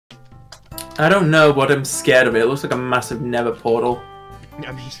I don't know, but I'm scared of it. It looks like a massive nether portal.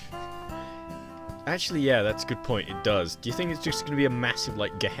 I mean... Actually, yeah, that's a good point. It does. Do you think it's just going to be a massive,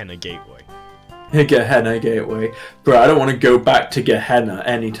 like, Gehenna gateway? Gehenna gateway. Bro, I don't want to go back to Gehenna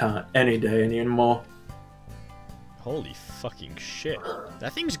any day anymore. Holy fucking shit.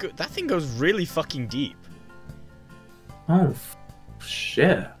 That thing's good. That thing goes really fucking deep. Oh,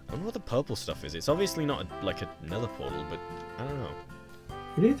 shit. I wonder what the purple stuff is. It's obviously not like a nether portal, but I don't know.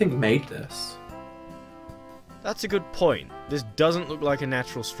 Who do you think made this? That's a good point. This doesn't look like a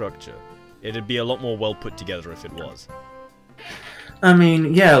natural structure. It'd be a lot more well put together if it was. I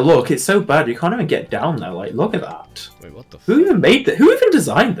mean, yeah, look, it's so bad you can't even get down there. Like, look at that. Wait, what the fuck? Who even made this? Who even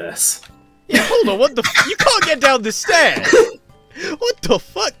designed this? Yeah, hold on, what the f- You can't get down the stairs! What the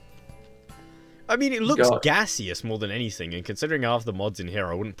fuck? I mean, it looks gaseous more than anything, and considering half the mods in here,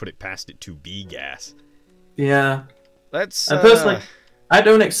 I wouldn't put it past it to be gas. Yeah. Let's, And personally, I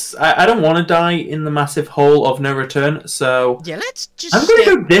don't want to die in the massive hole of no return, so... Yeah, let's just I'm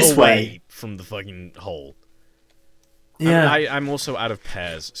gonna go this way from the fucking hole. Yeah. I'm also out of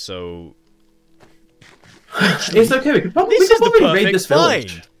pears, so... It's okay, we could probably raid this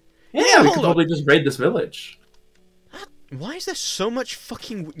village. Yeah, we could probably just raid this village. Why is there so much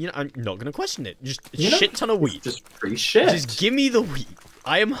fucking... You know, I'm not going to question it. Just a shit ton of wheat. Just free shit. Just give me the wheat.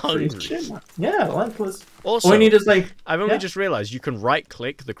 I am hungry. Yeah, like was... Also, all we need is like... I've only just realized you can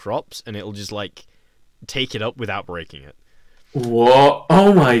right-click the crops and it'll just, like, take it up without breaking it. What?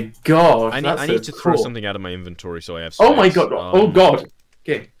 Oh my god. I need to throw something out of my inventory so I have space. Oh my god. Oh god.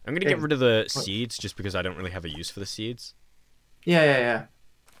 Okay. I'm going to get rid of the seeds just because I don't really have a use for the seeds. Yeah.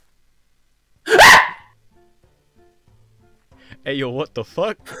 Hey, yo, what the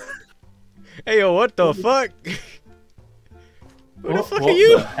fuck? Hey, yo, what the fuck? Who the fuck are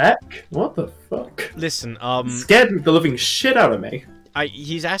you? What the heck? What the fuck? Listen, scared the living shit out of me.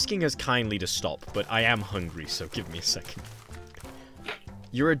 He's asking us kindly to stop, but I am hungry, so give me a second.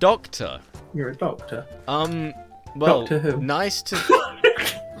 You're a doctor. You're a doctor. Well, Doctor who? Nice to...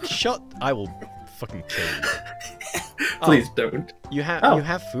 Shut... I will fucking kill you. Please don't. You have you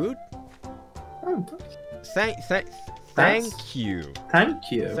have food? Oh, Thank you.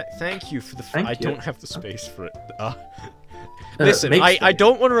 Thank you. Thank you for the... Thank I you. don't have the space for it. Listen, I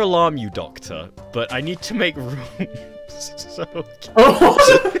don't want to alarm you, Doctor, but I need to make room. So... Oh,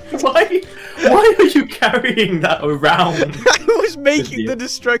 why are you carrying that around? I was making the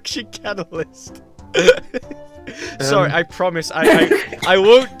destruction catalyst. Sorry, I promise. I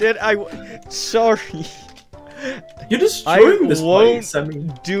won't. Sorry. You're destroying this place. I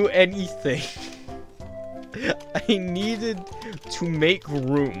won't do anything. I needed to make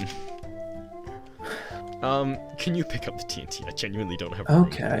room. Can you pick up the TNT? I genuinely don't have room.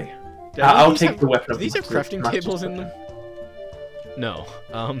 Okay. I'll take the weapon. Do these have crafting tables in them? No.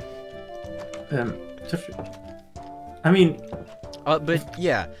 I mean... but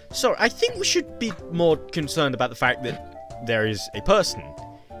yeah. So, I think we should be more concerned about the fact that there is a person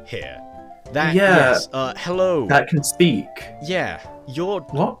here. That, yes, hello. That can speak. Yeah. You're...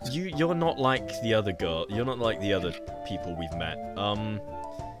 What? You're not like the other girl. You're not like the other people we've met.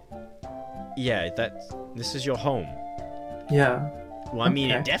 Yeah, this is your home. Yeah. Well, I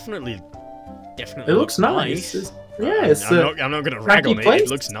mean, it definitely it looks nice. I'm not gonna rag on it. It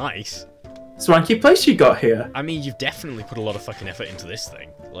looks nice. Swanky place you got here. I mean, you've definitely put a lot of fucking effort into this thing.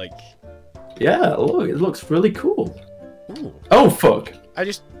 Like... Yeah, look, it looks really cool. Ooh. Oh, fuck. I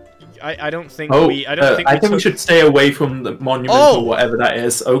don't think we... I think we should stay away from the monument or whatever that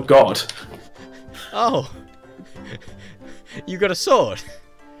is. Oh, God. Oh. You got a sword?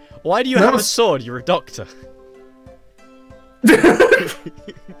 Why do you have a sword? You're a doctor. I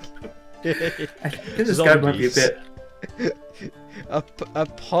think this guy might be a bit...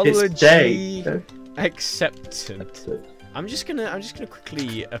 Apology accepted. I'm just gonna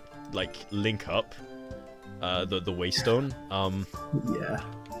quickly like link up the waystone.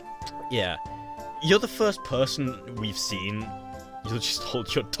 Yeah. You're the first person we've seen. You'll just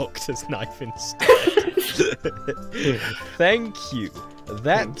hold your doctor's knife instead. Thank you.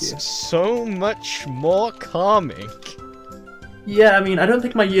 That's so much more calming. Yeah, I mean, I don't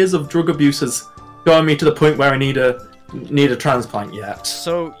think my years of drug abuse has gotten me to the point where I need a transplant yet.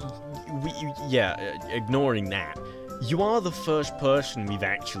 So, ignoring that, you are the first person we've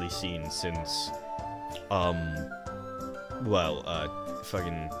actually seen since,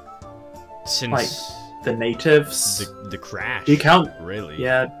 since... Like, the natives? The crash. You count? Really?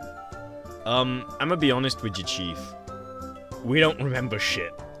 Yeah. I'm gonna be honest with you, Chief. We don't remember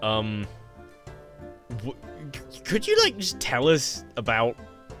shit. Could you, like, just tell us about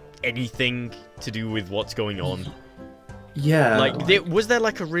anything to do with what's going on? Yeah. Like, was there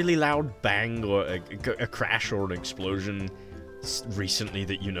like a really loud bang or a crash or an explosion recently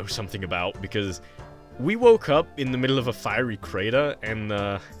that you know something about? Because we woke up in the middle of a fiery crater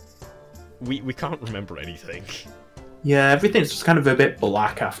and we can't remember anything. Yeah, everything's just kind of a bit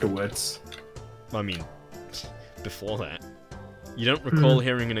black afterwards. I mean, before that, you don't recall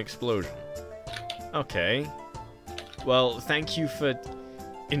hearing an explosion. Okay. Well, thank you for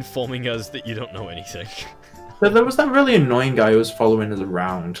informing us that you don't know anything. But there was that really annoying guy who was following us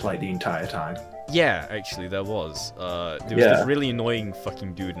around, like, the entire time. Yeah, actually, there was. There was this really annoying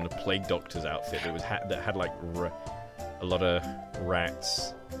fucking dude in a plague doctor's outfit that had like a lot of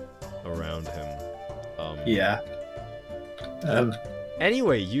rats around him. Yeah.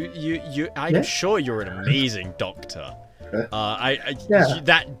 Anyway, I'm sure you're an amazing doctor.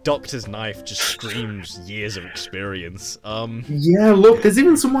 That doctor's knife just screams years of experience. Yeah, look, there's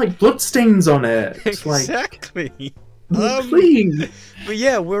even some like bloodstains on it. It's exactly. Clean. But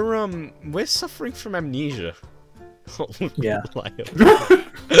yeah, we're suffering from amnesia. Yeah.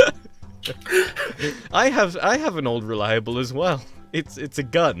 I have an old reliable as well. It's a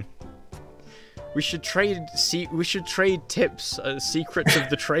gun. We should trade tips, secrets of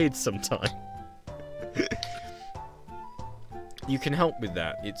the trade sometime. You can help with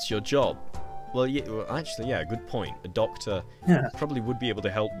that. It's your job. Well, yeah, actually, yeah, good point. A doctor probably would be able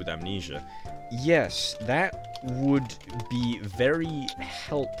to help with amnesia. Yes, that would be very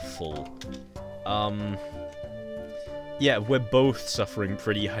helpful. Yeah, we're both suffering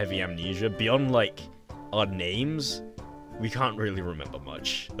pretty heavy amnesia. Beyond, like, our names, we can't really remember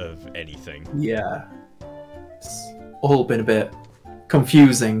much of anything. Yeah. It's all been a bit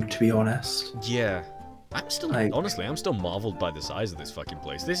confusing, to be honest. Yeah. I'm still, honestly, I'm still marveled by the size of this fucking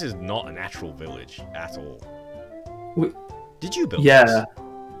place. This is not a natural village at all. Did you build this? Yeah.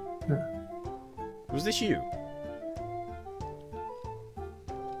 Was this you?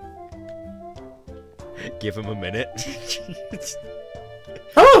 Give him a minute.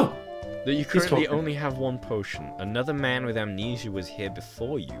 Oh! That you currently only have one potion. Another man with amnesia was here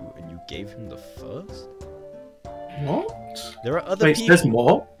before you, and you gave him the first? What? There are other people. There's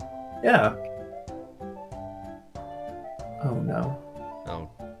more? Yeah. Oh no. Oh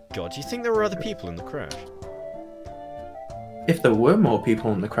god, do you think there were other people in the crash? If there were more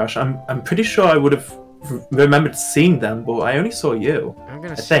people in the crash, I'm pretty sure I would have remembered seeing them, but I only saw you. I'm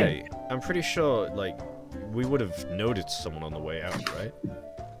gonna say, I'm pretty sure, like, we would have noticed someone on the way out, right?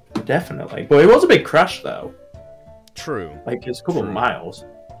 Definitely. But it was a big crash, though. True. Like, it's a couple of miles.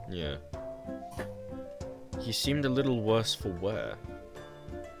 Yeah. He seemed a little worse for wear.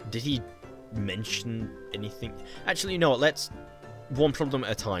 Did he mention anything? Actually, you know what, let's one problem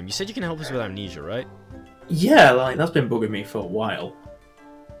at a time. You said you can help us with amnesia, right? Yeah, like, that's been bugging me for a while.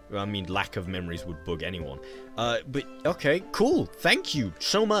 I mean, lack of memories would bug anyone. But, okay, cool. Thank you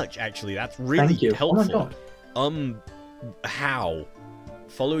so much, actually. That's really helpful. Oh my God. How?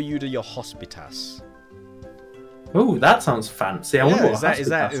 Follow you to your hospitas. Oh, that sounds fancy. I wonder what is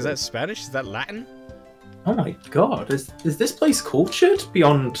that Spanish? Is that Latin? Oh my god, is this place cultured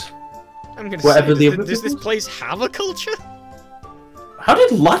beyond I'm gonna whatever say, does this place have a culture? How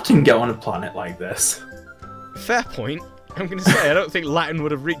did Latin get on a planet like this? Fair point. I'm gonna say, I don't think Latin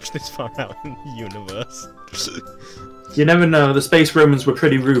would have reached this far out in the universe. You never know, the space Romans were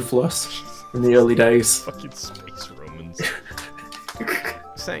pretty ruthless in the early days. Fucking space Romans.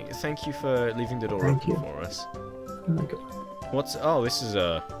 Thank you for leaving the door open for us. Oh my god. Oh, this is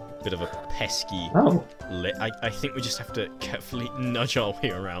a bit of a pesky I think we just have to carefully nudge our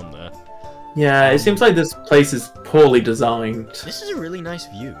way around there. Yeah, it seems like this place is poorly designed. This is a really nice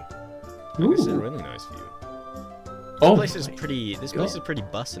view. Ooh. This is a really nice view. This place is pretty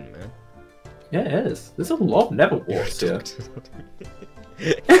bussin', man. Yeah, it is. There's a lot of never walks here.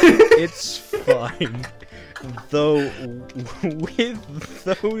 It's fine. Though, with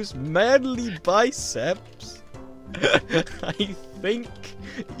those manly biceps, I think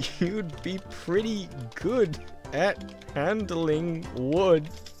you'd be pretty good at handling wood.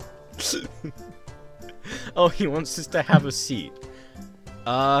 Oh, he wants us to have a seat.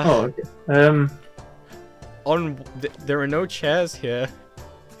 Okay. There are no chairs here. Do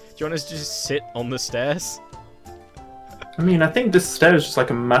you want us to just sit on the stairs? I mean, I think this stair is just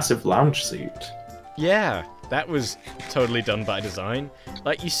like a massive lounge seat. Yeah, that was totally done by design.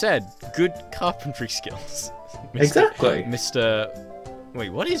 Like you said, good carpentry skills. Exactly. Wait,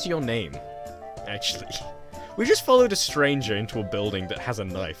 what is your name? Actually. We just followed a stranger into a building that has a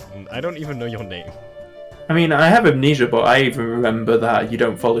knife, and I don't even know your name. I mean, I have amnesia, but I even remember that you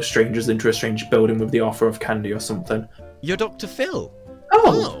don't follow strangers into a strange building with the offer of candy or something. You're Dr. Phill.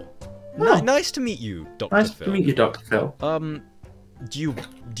 Oh. Nice to meet you, Dr. Nice Phill. to meet you, Dr. Phill. Do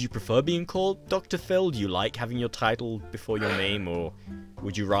you prefer being called Dr. Phill? Do you like having your title before your name, or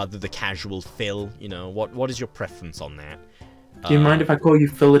would you rather the casual Phill? You know, what is your preference on that? Do you mind if I call you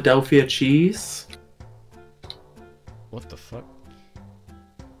Philadelphia Cheese? What the fuck?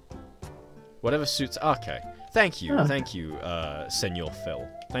 Whatever suits. Okay. Thank you, Senor Phill.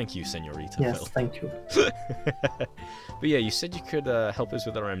 Thank you, Senorita Phill. Yes, thank you. But yeah, you said you could help us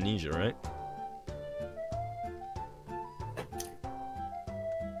with our amnesia, right?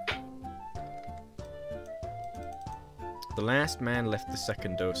 The last man left the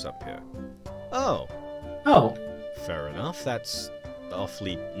second dose up here. Oh. Oh. Fair enough. That's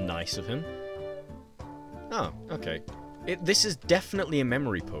awfully nice of him. Oh, okay. This is definitely a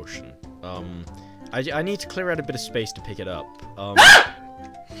memory potion. I need to clear out a bit of space to pick it up.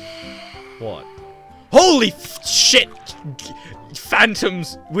 What? Holy shit!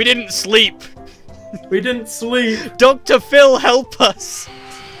 Phantoms! We didn't sleep! We didn't sleep! Dr. Phill, help us!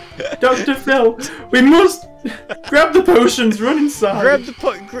 Dr. Phill, we must grab the potions, run inside. Grab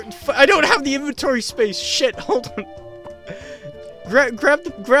the I don't have the inventory space. Shit, hold on. Grab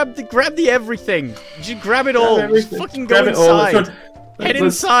the everything. Just grab it all. Just fucking go inside. Head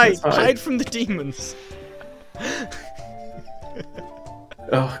inside. Hide from the demons.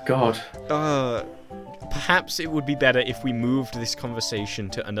 Oh god. Perhaps it would be better if we moved this conversation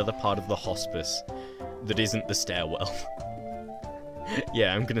to another part of the hospice that isn't the stairwell.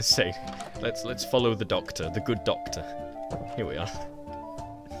 Yeah, I'm gonna say, let's follow the doctor, the good doctor. Here we are.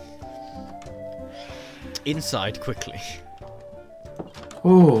 Inside quickly.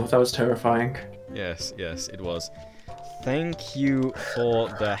 Oh, that was terrifying. Yes, it was. Thank you for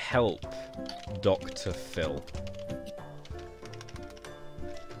the help, Dr. Phill.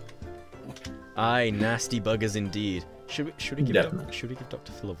 Aye, nasty buggers indeed. Should we give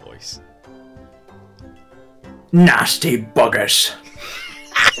Dr. Phill a voice? Nasty buggers.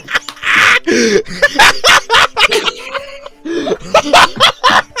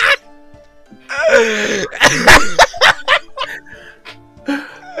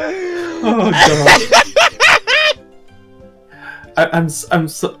 Oh god. I'm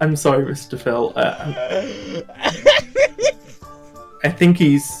sorry, Mr. Phill. I think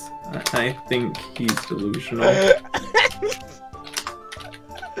he's delusional.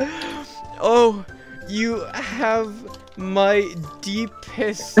 Oh, you have my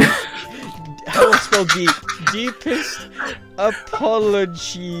deepest how do I spell deep? Deepest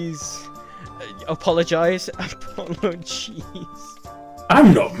apologies. Apologize. Apologies.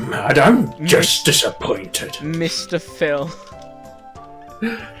 I'm not mad, I'm just disappointed. Mr. Phill.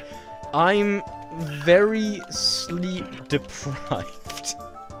 I'm very sleep deprived.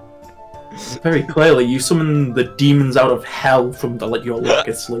 Very clearly, you summoned the demons out of hell from your lack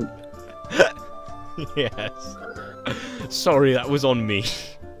of sleep. Yes. Sorry, that was on me.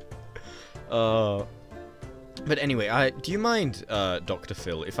 But anyway, do you mind, Dr.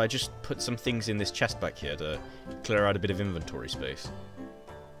 Phill, if I just put some things in this chest back here to clear out a bit of inventory space?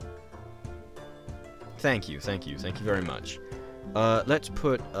 Thank you very much. Let's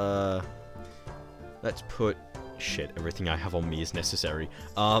put, shit, everything I have on me is necessary.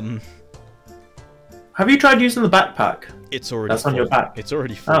 Have you tried using the backpack? It's already That's full. on your back. It's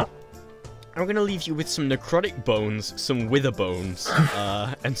already full. Oh. I'm gonna leave you with some necrotic bones, some wither bones,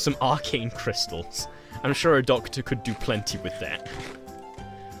 and some arcane crystals. I'm sure a doctor could do plenty with that.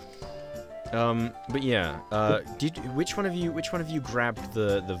 But yeah, which one of you grabbed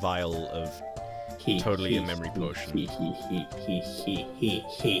the vial of totally a memory potion?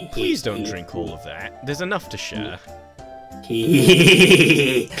 Please don't drink all of that. There's enough to share.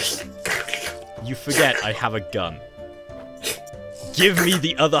 You forget I have a gun. Give me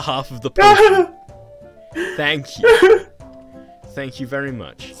the other half of the potion. Thank you. Thank you very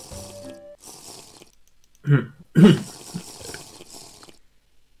much.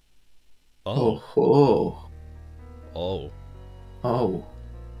 Oh. Oh. Oh. Oh.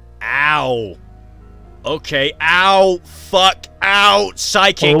 Ow. Okay. Ow. Fuck. Ow.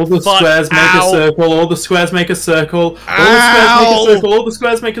 Psychic. All the fuck. squares make Ow. a circle. All the squares make a circle. All the squares make a circle. All the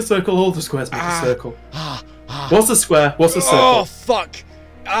squares make a circle. All the squares make a circle. What's a square? What's a circle? Oh fuck.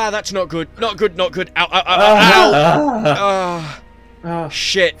 That's not good. Not good. Not good. Ow. Ow. Ow. Ow.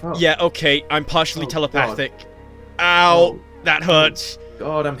 Shit. Oh. Yeah. Okay. I'm partially telepathic. Ow. Oh. That hurts.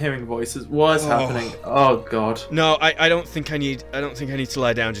 God, I'm hearing voices. What is happening? Oh god. No, I don't think I need to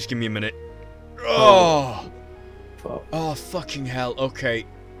lie down. Just give me a minute. Oh. Fuck. Oh fucking hell. Okay.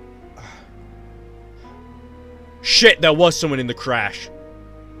 Shit, there was someone in the crash.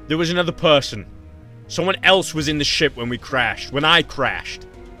 There was another person. Someone else was in the ship when we crashed. When I crashed.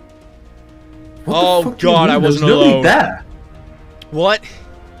 Oh god, I wasn't alone. There. What?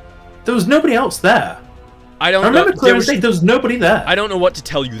 There was nobody else there. I remember clearly saying there was nobody there. I don't know what to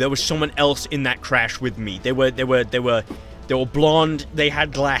tell you. There was someone else in that crash with me. They were blonde. They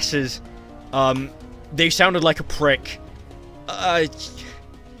had glasses. They sounded like a prick.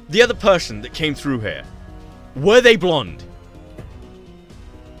 The other person that came through here, were they blonde?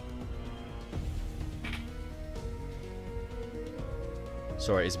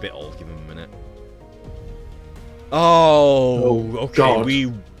 Sorry, it's a bit old. Give him a minute. Oh, okay.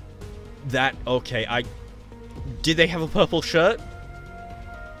 God. Okay. Did they have a purple shirt?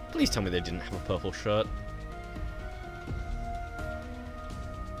 Please tell me they didn't have a purple shirt.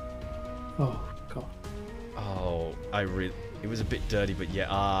 Oh god. Oh, it was a bit dirty, but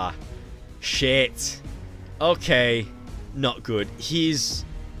yeah. Shit. Okay. Not good.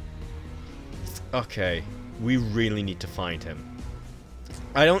 Okay. We really need to find him.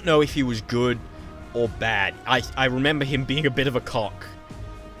 I don't know if he was good or bad. I remember him being a bit of a cock.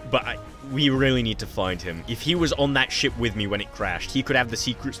 But we really need to find him. If he was on that ship with me when it crashed, he could have the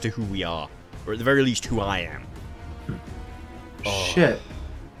secrets to who we are. Or at the very least, who I am. Oh. Shit.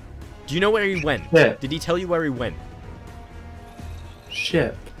 Do you know where he went? Yeah. Did he tell you where he went?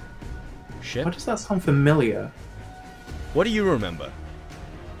 Ship. Ship? Why does that sound familiar? What do you remember?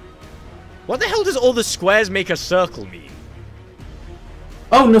 What the hell does all the squares make a circle mean?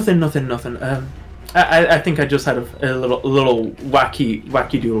 Oh, nothing. I think I just had a little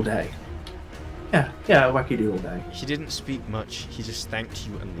wacky doodle day. Yeah, wacky doodle day. He didn't speak much. He just thanked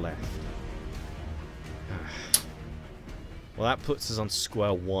you and left. Well, that puts us on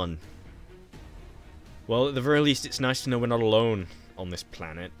square one. Well, at the very least, it's nice to know we're not alone on this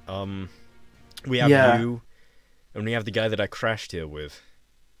planet. We have you, and we have the guy that I crashed here with.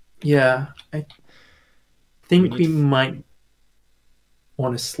 Yeah, I think we might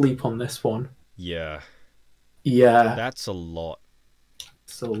want to sleep on this one. Yeah. Yeah. That's a lot.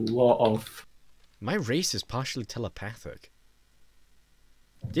 It's a lot of... My race is partially telepathic.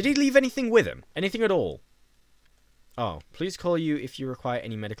 Did he leave anything with him? Anything at all? Oh, please call you if you require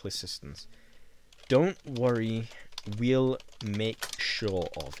any medical assistance. Don't worry, we'll make sure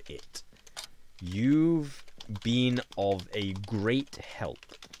of it. You've been of a great help.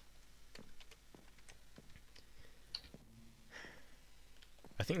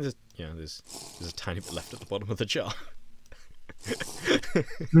 I think there's a tiny bit left at the bottom of the jar.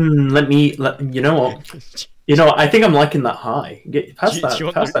 You know what? I think I'm liking that high. Do you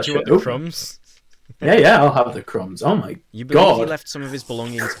want the crumbs? Yeah, I'll have the crumbs. Oh my god. You believe he left some of his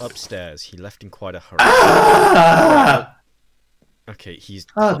belongings upstairs. He left in quite a hurry. Ah! Okay, he's...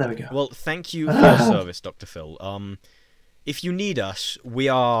 there we go. Well, thank you for your service, Dr. Phill. If you need us, we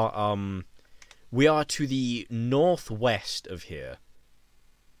are to the northwest of here.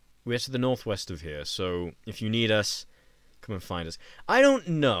 We're to the northwest of here, so if you need us, come and find us. I don't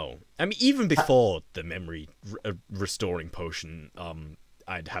know. I mean, even before the memory restoring potion,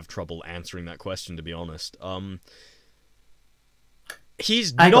 I'd have trouble answering that question, to be honest.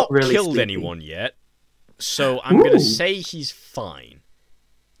 He's not really killed anyone yet, so I'm going to say he's fine.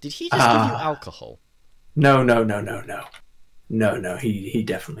 Did he just give you alcohol? No, he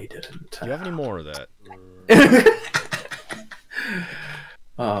definitely didn't. Do you have any more of that?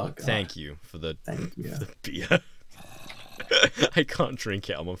 Oh, God. Thank you for the beer. I can't drink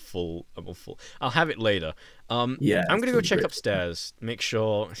it. I'm full. I'll have it later. Yeah. I'm gonna go check upstairs. Make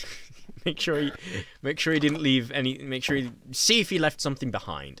sure he didn't leave any. Make sure see if he left something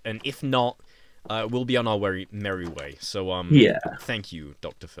behind, and if not, we'll be on our merry way. So yeah. Thank you,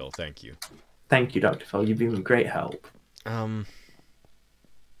 Dr. Phill. Thank you. Thank you, Dr. Phill. You've been a great help.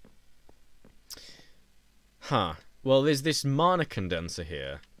 Well, there's this mana condenser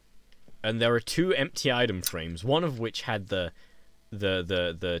here, and there are 2 empty item frames, one of which had the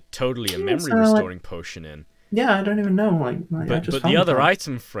totally a memory restoring potion in. Yeah, I don't even know. But the other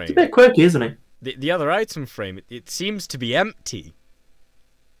item frame, it's a bit quirky, isn't it? The other item frame, it seems to be empty.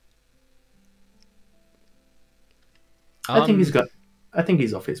 I think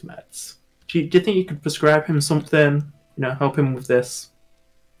he's off his meds. Do you think you could prescribe him something? Help him with this,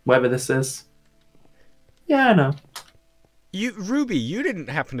 whatever this is. Yeah, I know. Ruby, you didn't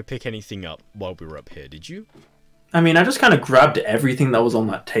happen to pick anything up while we were up here, did you? I mean, I just kind of grabbed everything that was on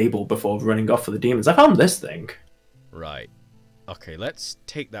that table before running off for the demons. I found this thing. Right. Okay, let's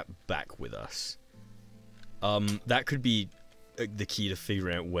take that back with us. That could be the key to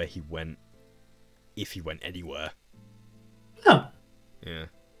figuring out where he went, if he went anywhere. Oh. Yeah.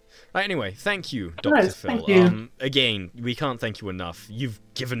 Right, anyway, thank you, Dr. Right, Phill. thank you. Again, we can't thank you enough. You've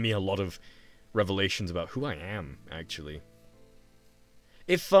given me a lot of revelations about who I am, actually.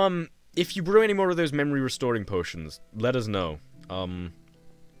 If if you brew any more of those memory restoring potions, let us know.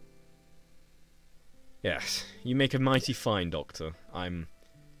 Yes, you make a mighty fine doctor.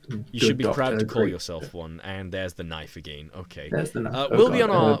 You should be proud to call yourself one. And there's the knife again. Okay. There's the knife. We'll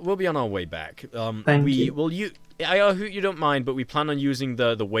be on our way back. Thank you. Well, I hope you don't mind, but we plan on using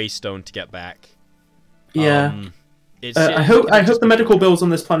the waystone to get back. Yeah. I hope the medical bills on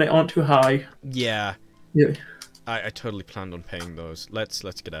this planet aren't too high. Yeah. Yeah. I totally planned on paying those. Let's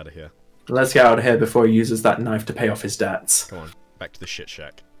get out of here. Let's get out of here before he uses that knife to pay off his debts. Come on, back to the shit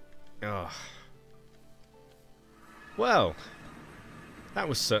shack. Ugh. Well, that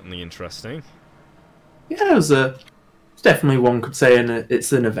was certainly interesting. Yeah, it's definitely one could say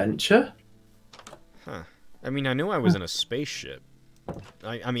it's an adventure. Huh. I mean, I knew I was in a spaceship.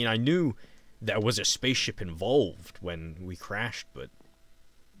 I mean, I knew there was a spaceship involved when we crashed, but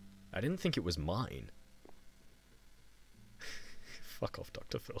I didn't think it was mine. Fuck off,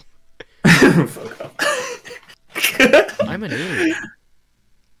 Dr. Phill. Fuck off. I'm an alien.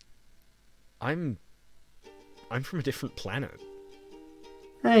 I'm from a different planet.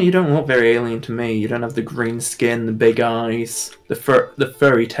 Hey, you don't look very alien to me. You don't have the green skin, the big eyes, the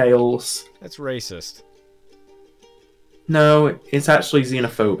furry tails. That's racist. No, it's actually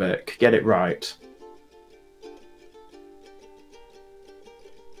xenophobic. Get it right.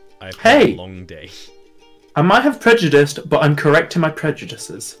 I've had a long day. I might have prejudiced, but I'm correcting my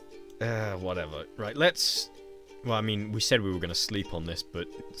prejudices. Whatever. Right, let's... Well, I mean, we said we were going to sleep on this, but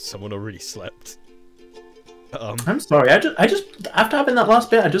someone already slept. I'm sorry, I just after having that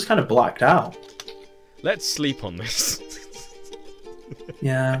last bit, I just kind of blacked out. Let's sleep on this.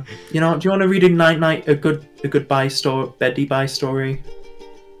 Yeah. You know, do you want to read a goodbye story, beddy bye story?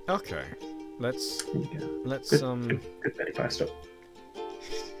 Okay. Let's good beddy bye story.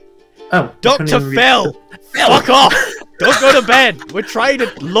 Oh, Dr. Phill! Fuck off! Don't go to bed! We're trying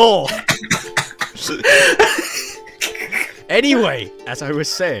to lore! Anyway, as I was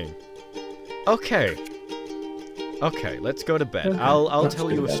saying... Okay, let's go to bed. Okay, I'll tell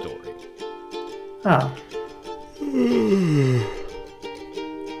you a story. Ah.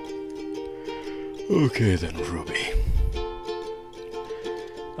 Okay then, Ruby.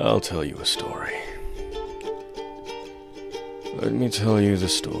 I'll tell you a story. Let me tell you the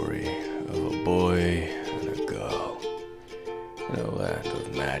story of a boy and a girl in a land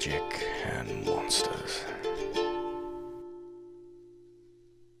of magic and monsters.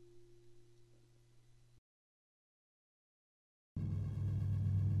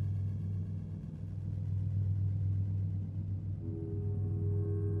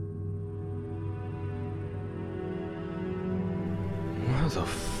 Where the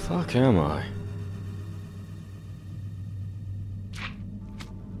fuck am I?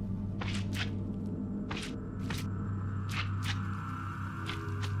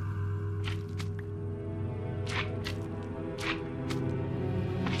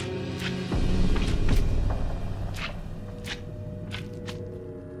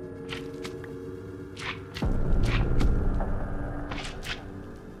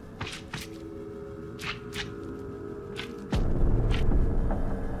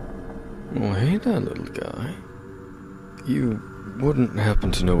 Oh, hey there, little guy. You wouldn't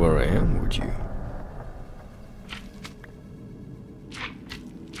happen to know where I am, would you?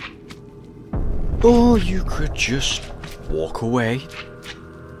 Or you could just walk away.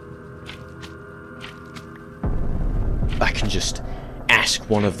 I can just ask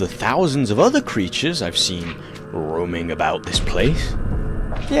one of the thousands of other creatures I've seen roaming about this place.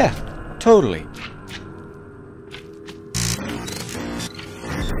 Yeah, totally.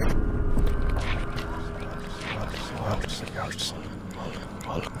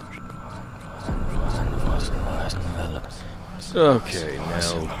 Okay,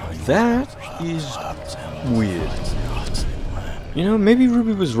 now that is weird. You know, maybe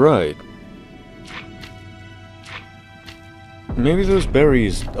Ruby was right. Maybe those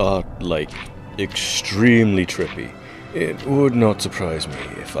berries are, like, extremely trippy. It would not surprise me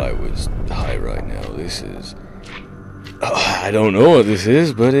if I was high right now. This is... I don't know what this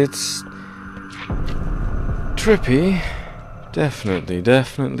is, but it's... trippy. Definitely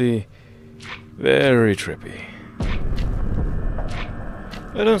very trippy.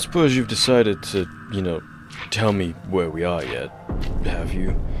 I don't suppose you've decided to, you know, tell me where we are yet, have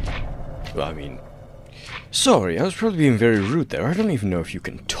you? I mean... Sorry, I was probably being very rude there. I don't even know if you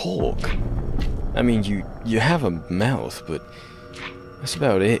can talk. I mean, you have a mouth, but that's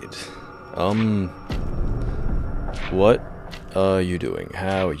about it. What are you doing?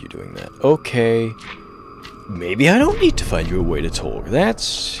 How are you doing that? Okay. Maybe I don't need to find you a way to talk.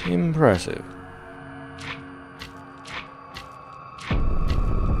 That's impressive.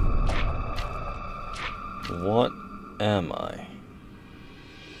 what am I?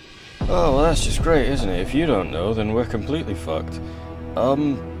 Oh, well that's just great, isn't it? If you don't know, then we're completely fucked.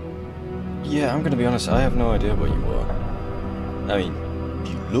 Yeah, I'm gonna be honest, I have no idea what you are. I mean,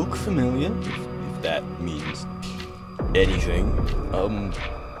 you look familiar, if that means anything.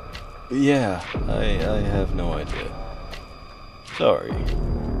 Yeah, I have no idea. Sorry.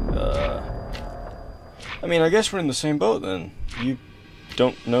 I mean, I guess we're in the same boat then. You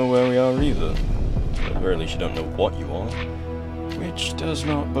don't know where we are either. At the very least, you don't know what you are. Which does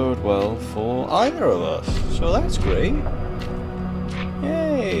not bode well for either of us. So that's great.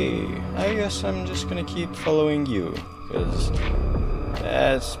 Yay! I guess I'm just gonna keep following you, because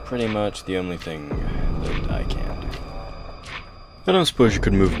that's pretty much the only thing that I can do. I don't suppose you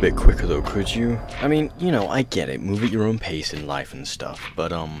could move a bit quicker though, could you? I mean, you know, I get it, move at your own pace in life and stuff,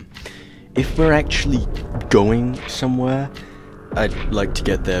 but if we're actually going somewhere, I'd like to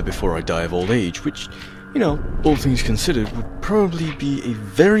get there before I die of old age, which, you know, all things considered, would probably be a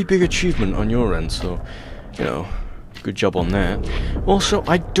very big achievement on your end, so, you know, good job on that. Also,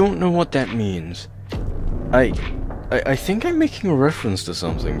 I don't know what that means. I think I'm making a reference to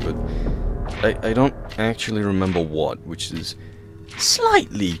something, but I don't actually remember what, which is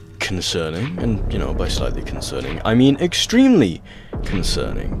slightly concerning, and, you know, by slightly concerning, I mean extremely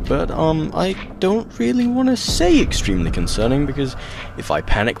concerning, but, I don't really want to say extremely concerning, because if I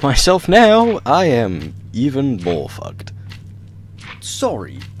panic myself now, I am even more fucked.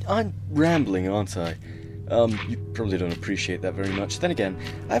 Sorry, I'm rambling, aren't I? You probably don't appreciate that very much. Then again,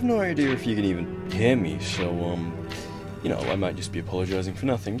 I have no idea if you can even hear me, so, you know, I might just be apologizing for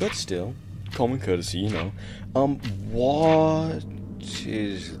nothing, but still, common courtesy, you know. What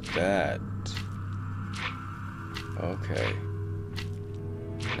is that? Okay.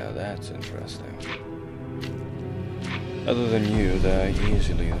 Now that's interesting. Other than you, they're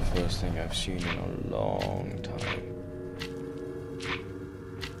easily the first thing I've seen in a long time.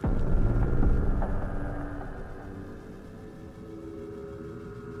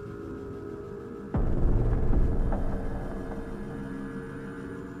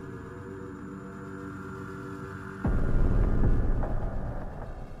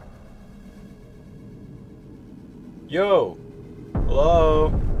 Yo! Hello?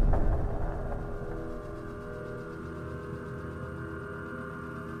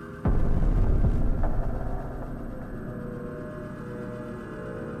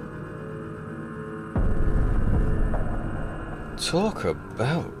 Talk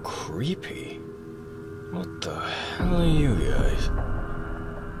about creepy. What the hell are you guys?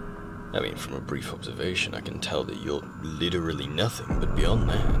 I mean, from a brief observation, I can tell that you're literally nothing, but beyond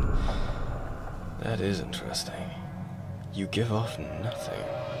that, that is interesting. You give off nothing.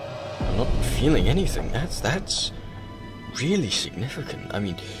 I'm not feeling anything. That's really significant. I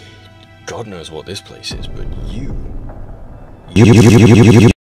mean, God knows what this place is, but you